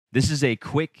This is a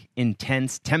quick,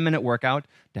 intense 10-minute workout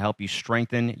to help you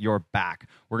strengthen your back.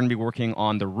 We're going to be working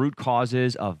on the root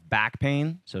causes of back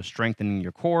pain, so strengthening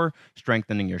your core,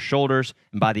 strengthening your shoulders,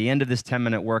 and by the end of this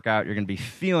 10-minute workout, you're going to be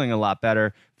feeling a lot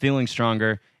better, feeling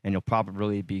stronger, and you'll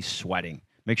probably be sweating.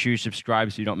 Make sure you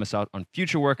subscribe so you don't miss out on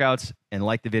future workouts, and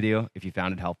like the video if you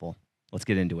found it helpful. Let's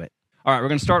get into it. All right, we're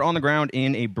going to start on the ground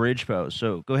in a bridge pose.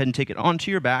 So go ahead and take it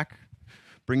onto your back.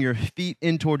 Bring your feet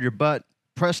in toward your butt.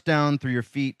 Press down through your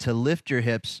feet to lift your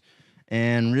hips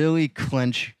and really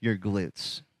clench your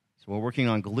glutes. So we're working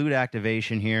on glute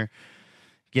activation here,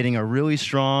 getting a really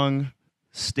strong,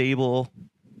 stable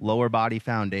lower body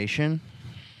foundation.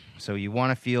 So you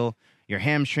want to feel your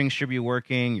hamstrings should be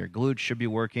working, your glutes should be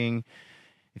working.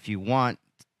 If you want,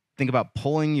 think about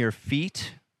pulling your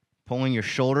feet, pulling your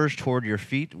shoulders toward your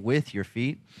feet with your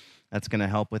feet. That's going to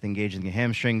help with engaging the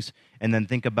hamstrings. And then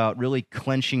think about really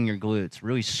clenching your glutes,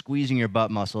 really squeezing your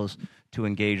butt muscles to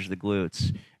engage the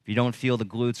glutes. If you don't feel the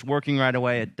glutes working right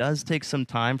away, it does take some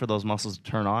time for those muscles to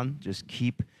turn on. Just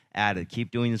keep at it.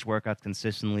 Keep doing this workout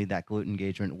consistently. That glute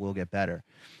engagement will get better.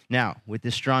 Now, with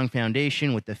this strong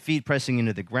foundation, with the feet pressing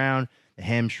into the ground, the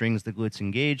hamstrings, the glutes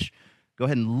engaged, go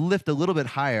ahead and lift a little bit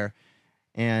higher.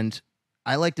 And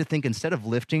I like to think instead of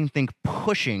lifting, think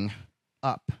pushing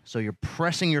up. So you're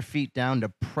pressing your feet down to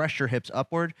press your hips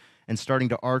upward and starting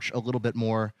to arch a little bit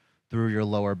more through your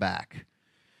lower back.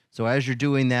 So as you're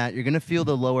doing that, you're going to feel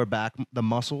the lower back, the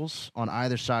muscles on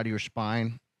either side of your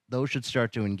spine. Those should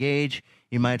start to engage.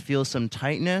 You might feel some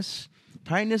tightness.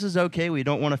 Tightness is okay. We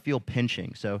don't want to feel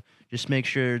pinching. So just make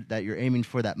sure that you're aiming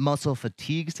for that muscle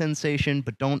fatigue sensation,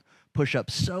 but don't push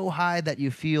up so high that you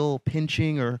feel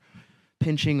pinching or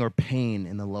pain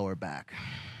in the lower back.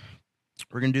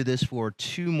 We're going to do this for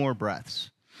 2 more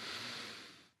breaths.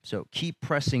 So keep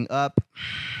pressing up,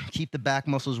 keep the back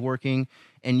muscles working,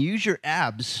 and use your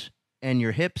abs and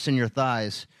your hips and your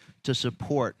thighs to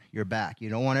support your back. You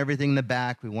don't want everything in the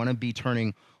back. We want to be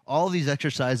turning all these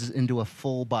exercises into a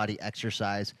full body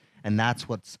exercise, and that's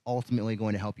what's ultimately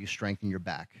going to help you strengthen your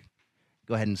back.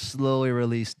 Go ahead and slowly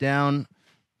release down.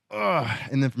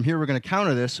 And then from here, we're going to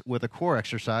counter this with a core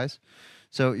exercise.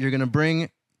 So you're going to bring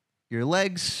your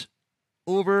legs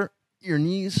over your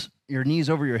knees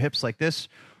over your hips like this.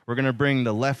 We're going to bring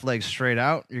the left leg straight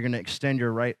out. You're going to extend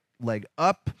your right leg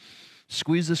up.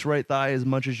 Squeeze this right thigh as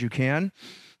much as you can.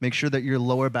 Make sure that your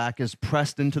lower back is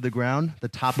pressed into the ground. The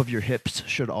top of your hips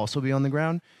should also be on the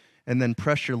ground. And then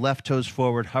press your left toes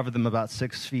forward. Hover them about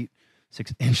 6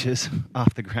 inches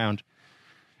off the ground.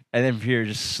 And then from here,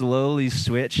 just slowly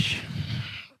switch.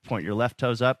 Point your left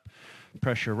toes up.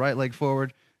 Press your right leg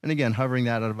forward. And again, hovering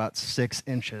that at about 6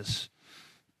 inches.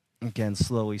 Again,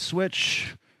 slowly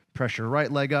switch, press your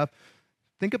right leg up.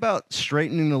 Think about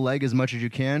straightening the leg as much as you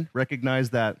can. Recognize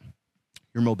that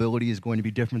your mobility is going to be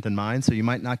different than mine, so you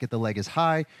might not get the leg as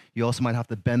high. You also might have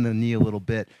to bend the knee a little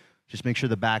bit. Just make sure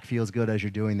the back feels good as you're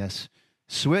doing this.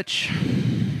 Switch,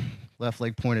 left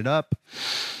leg pointed up.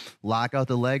 Lock out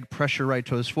the leg, press your right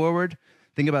toes forward.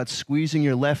 Think about squeezing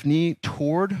your left knee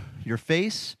toward your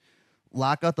face.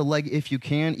 Lock out the leg if you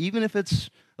can, even if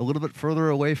it's a little bit further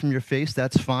away from your face,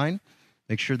 that's fine.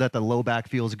 Make sure that the low back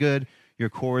feels good. Your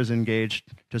core is engaged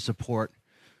to support.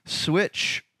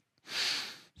 Switch.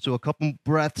 So a couple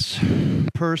breaths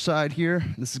per side here.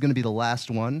 This is going to be the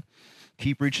last one.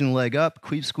 Keep reaching the leg up.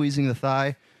 Keep squeezing the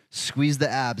thigh. Squeeze the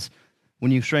abs. When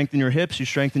you strengthen your hips, you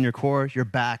strengthen your core. Your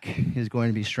back is going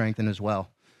to be strengthened as well.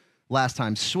 Last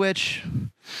time, switch.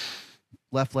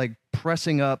 Left leg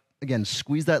pressing up. Again,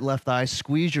 squeeze that left thigh.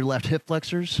 Squeeze your left hip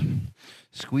flexors.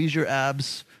 Squeeze your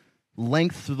abs,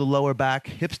 length through the lower back,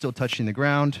 hips still touching the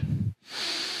ground.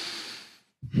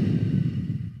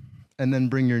 And then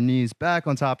bring your knees back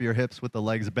on top of your hips with the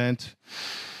legs bent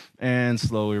and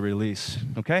slowly release.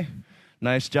 Okay?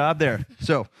 Nice job there.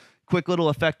 So, quick little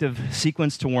effective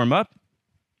sequence to warm up.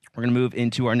 We're going to move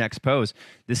into our next pose.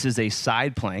 This is a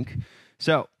side plank.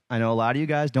 So, I know a lot of you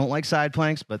guys don't like side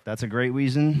planks, but that's a great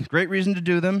reason to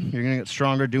do them. You're going to get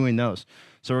stronger doing those.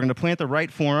 So, we're going to plant the right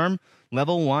forearm.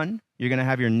 Level 1, you're going to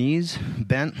have your knees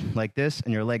bent like this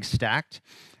and your legs stacked,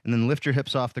 and then lift your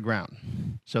hips off the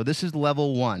ground. So this is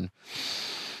level 1.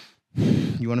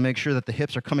 You want to make sure that the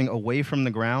hips are coming away from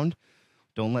the ground.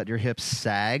 Don't let your hips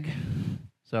sag.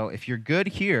 So if you're good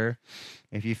here,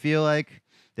 if you feel like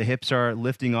the hips are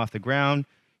lifting off the ground,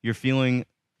 you're feeling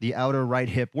the outer right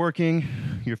hip working,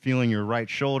 you're feeling your right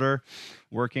shoulder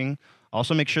working.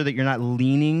 Also make sure that you're not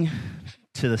leaning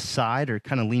to the side or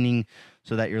kind of leaning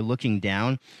so that you're looking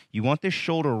down. You want this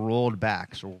shoulder rolled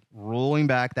back. So rolling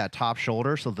back that top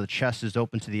shoulder so the chest is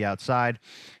open to the outside.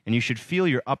 And you should feel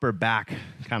your upper back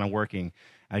kind of working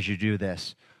as you do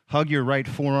this. hug your right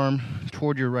forearm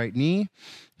toward your right knee,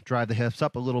 drive the hips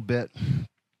up a little bit.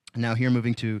 Now here,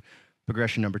 moving to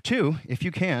progression number 2, if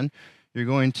you can, you're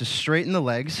going to straighten the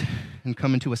legs and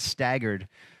come into a staggered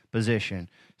position.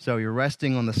 So you're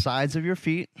resting on the sides of your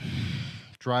feet,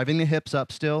 driving the hips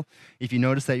up still. If you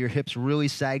notice that your hips really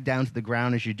sag down to the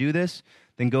ground as you do this,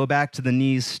 then go back to the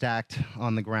knees stacked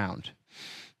on the ground.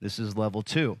 This is level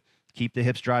 2. Keep the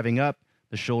hips driving up,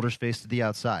 the shoulders face to the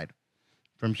outside.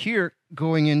 From here,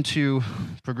 going into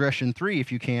progression 3,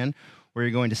 if you can, where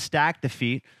you're going to stack the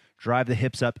feet, drive the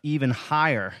hips up even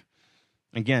higher.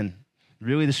 Again,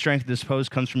 really the strength of this pose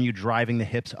comes from you driving the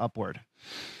hips upward.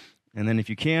 And then if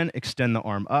you can, extend the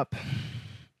arm up,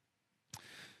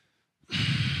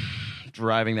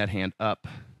 driving that hand up.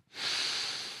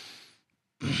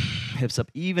 Hips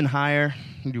up even higher.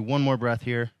 You can do one more breath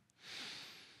here.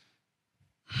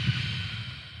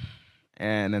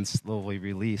 And then slowly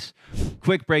release.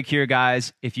 Quick break here,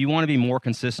 guys. If you want to be more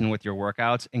consistent with your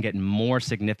workouts and get more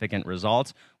significant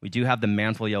results, we do have the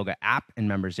Manful Yoga app in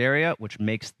members area, which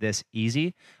makes this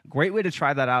easy. A great way to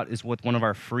try that out is with one of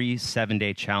our free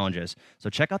 7-day challenges.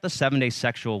 So check out the 7-day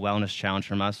sexual wellness challenge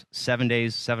from us. 7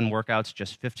 days, 7 workouts,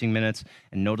 just 15 minutes,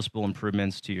 and noticeable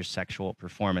improvements to your sexual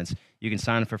performance. You can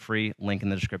sign up for free, link in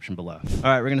the description below. All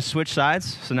right, we're going to switch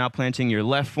sides. So now planting your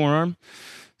left forearm.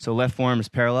 So left forearm is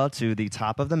parallel to the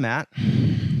top of the mat.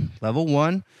 Level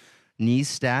 1, knees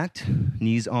stacked,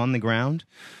 knees on the ground.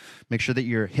 Make sure that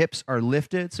your hips are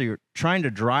lifted. So you're trying to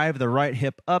drive the right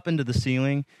hip up into the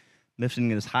ceiling,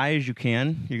 lifting it as high as you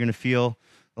can. You're going to feel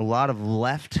a lot of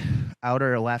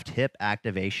outer left hip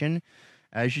activation.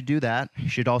 As you do that, you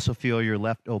should also feel your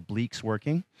left obliques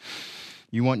working.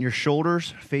 You want your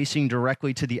shoulders facing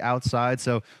directly to the outside,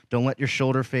 so don't let your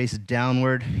shoulder face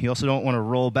downward. You also don't want to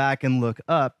roll back and look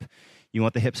up. You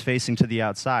want the hips facing to the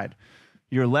outside.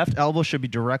 Your left elbow should be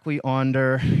directly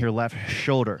under your left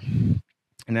shoulder.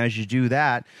 And as you do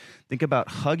that, think about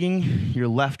hugging your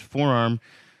left forearm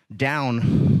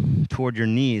down toward your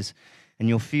knees, and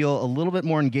you'll feel a little bit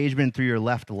more engagement through your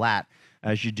left lat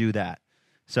as you do that.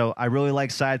 So I really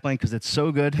like side plank because it's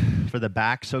so good for the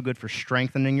back, so good for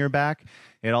strengthening your back.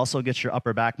 It also gets your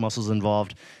upper back muscles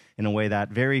involved in a way that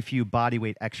very few body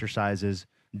weight exercises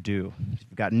do. If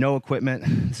you've got no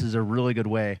equipment, this is a really good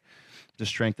way to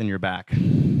strengthen your back.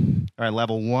 All right,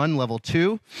 level 1, level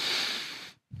 2,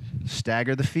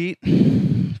 stagger the feet,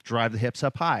 drive the hips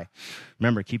up high.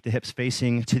 Remember, keep the hips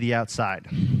facing to the outside.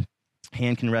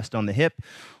 Hand can rest on the hip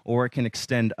or it can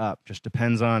extend up. Just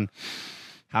depends on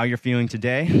how you're feeling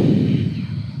today,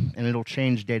 and it'll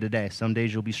change day to day. Some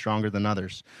days you'll be stronger than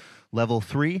others. Level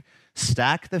 3,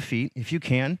 stack the feet if you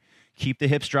can. Keep the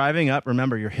hips driving up.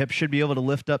 Remember, your hips should be able to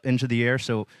lift up into the air,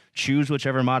 so choose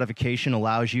whichever modification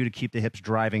allows you to keep the hips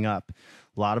driving up.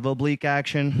 A lot of oblique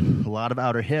action, a lot of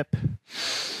outer hip.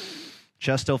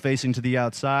 Chest still facing to the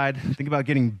outside. Think about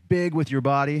getting big with your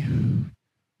body.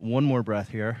 One more breath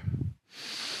here.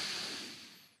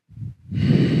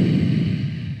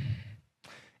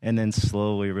 And then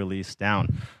slowly release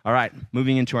down. All right,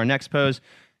 moving into our next pose.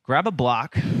 Grab a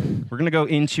block. We're going to go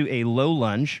into a low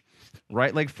lunge.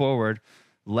 Right leg forward,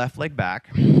 left leg back.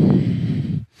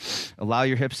 Allow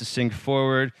your hips to sink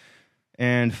forward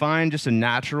and find just a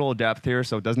natural depth here,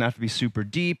 so it doesn't have to be super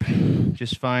deep.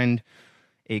 Just find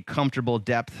a comfortable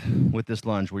depth with this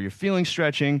lunge where you're feeling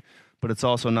stretching, but it's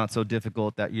also not so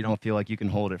difficult that you don't feel like you can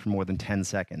hold it for more than 10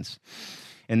 seconds.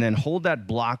 And then hold that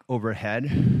block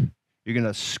overhead. You're going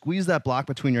to squeeze that block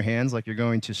between your hands like you're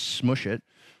going to smush it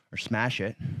or smash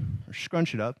it or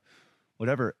scrunch it up,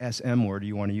 whatever SM word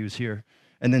you want to use here.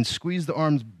 And then squeeze the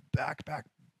arms back, back,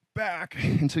 back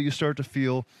until you start to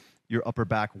feel your upper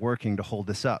back working to hold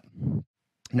this up.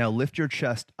 Now lift your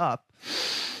chest up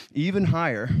even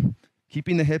higher,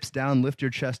 keeping the hips down. Lift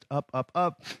your chest up, up,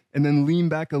 up, and then lean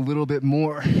back a little bit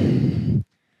more.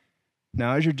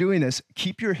 Now as you're doing this,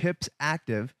 keep your hips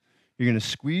active. You're going to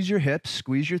squeeze your hips,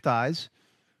 squeeze your thighs.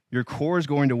 Your core is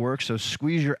going to work, so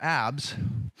squeeze your abs,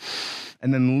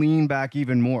 and then lean back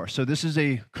even more. So this is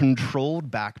a controlled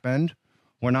back bend.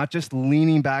 We're not just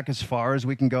leaning back as far as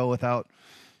we can go without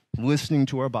listening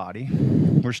to our body.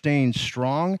 We're staying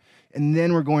strong, and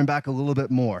then we're going back a little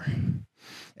bit more.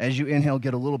 As you inhale,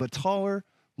 get a little bit taller,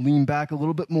 lean back a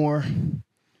little bit more, and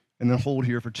then hold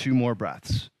here for 2 more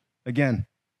breaths. Again,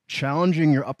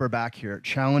 challenging your upper back here,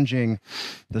 challenging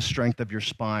the strength of your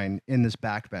spine in this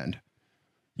back bend.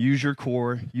 Use your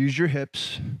core, use your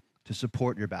hips to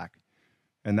support your back.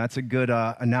 And that's a good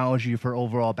analogy for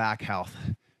overall back health.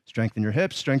 Strengthen your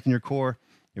hips, strengthen your core,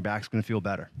 your back's going to feel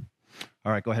better.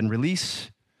 All right, go ahead and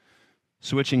release.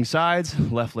 Switching sides,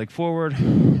 left leg forward,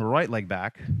 right leg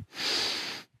back.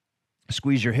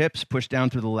 Squeeze your hips, push down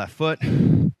through the left foot.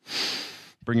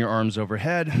 Bring your arms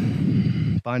overhead.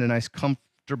 Find a nice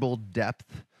comfortable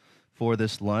depth for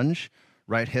this lunge.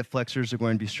 Right hip flexors are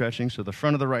going to be stretching, so the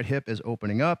front of the right hip is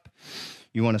opening up.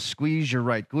 You want to squeeze your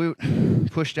right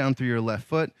glute, push down through your left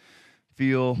foot.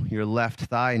 Feel your left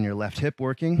thigh and your left hip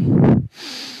working.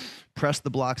 Press the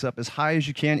blocks up as high as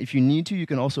you can. If you need to, you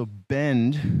can also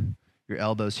bend your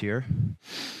elbows here.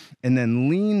 And then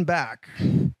lean back.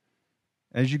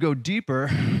 As you go deeper,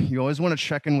 you always want to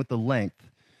check in with the length.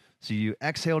 So you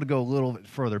exhale to go a little bit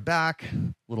further back,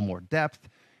 a little more depth,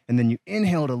 and then you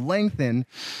inhale to lengthen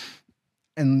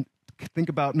and think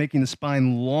about making the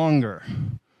spine longer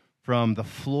from the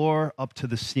floor up to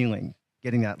the ceiling,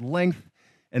 getting that length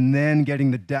and then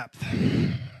getting the depth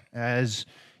as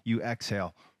you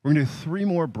exhale. We're going to do 3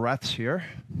 more breaths here.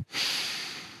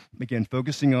 Again,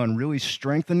 focusing on really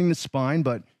strengthening the spine,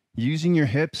 but using your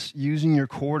hips, using your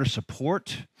core to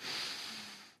support.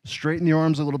 Straighten the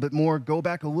arms a little bit more. Go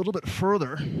back a little bit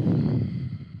further.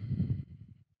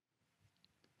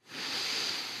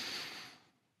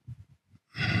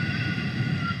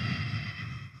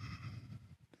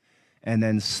 And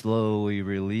then slowly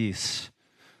release.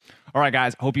 All right,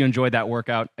 guys, hope you enjoyed that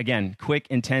workout. Again, quick,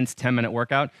 intense 10-minute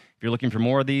workout. If you're looking for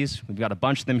more of these, we've got a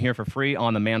bunch of them here for free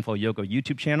on the Manful Yoga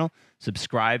YouTube channel.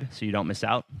 Subscribe so you don't miss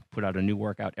out. Put out a new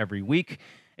workout every week.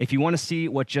 If you want to see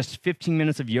what just 15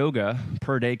 minutes of yoga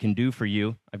per day can do for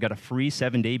you, I've got a free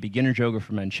 7-day Beginner's Yoga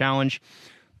for Men challenge.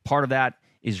 Part of that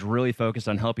is really focused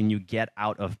on helping you get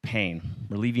out of pain.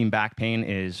 Relieving back pain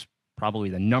is probably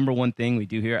the #1 thing we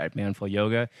do here at Manful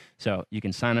Yoga. So you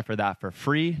can sign up for that for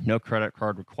free. No credit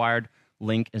card required.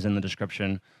 Link is in the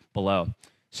description below.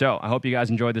 So I hope you guys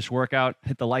enjoyed this workout.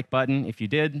 Hit the like button if you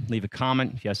did. Leave a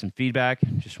comment if you have some feedback.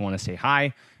 Just want to say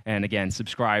hi. And again,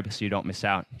 subscribe so you don't miss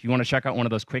out. If you want to check out one of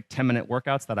those quick 10-minute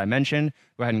workouts that I mentioned,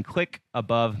 go ahead and click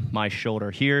above my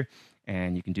shoulder here,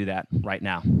 and you can do that right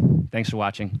now. Thanks for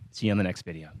watching. See you in the next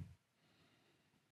video.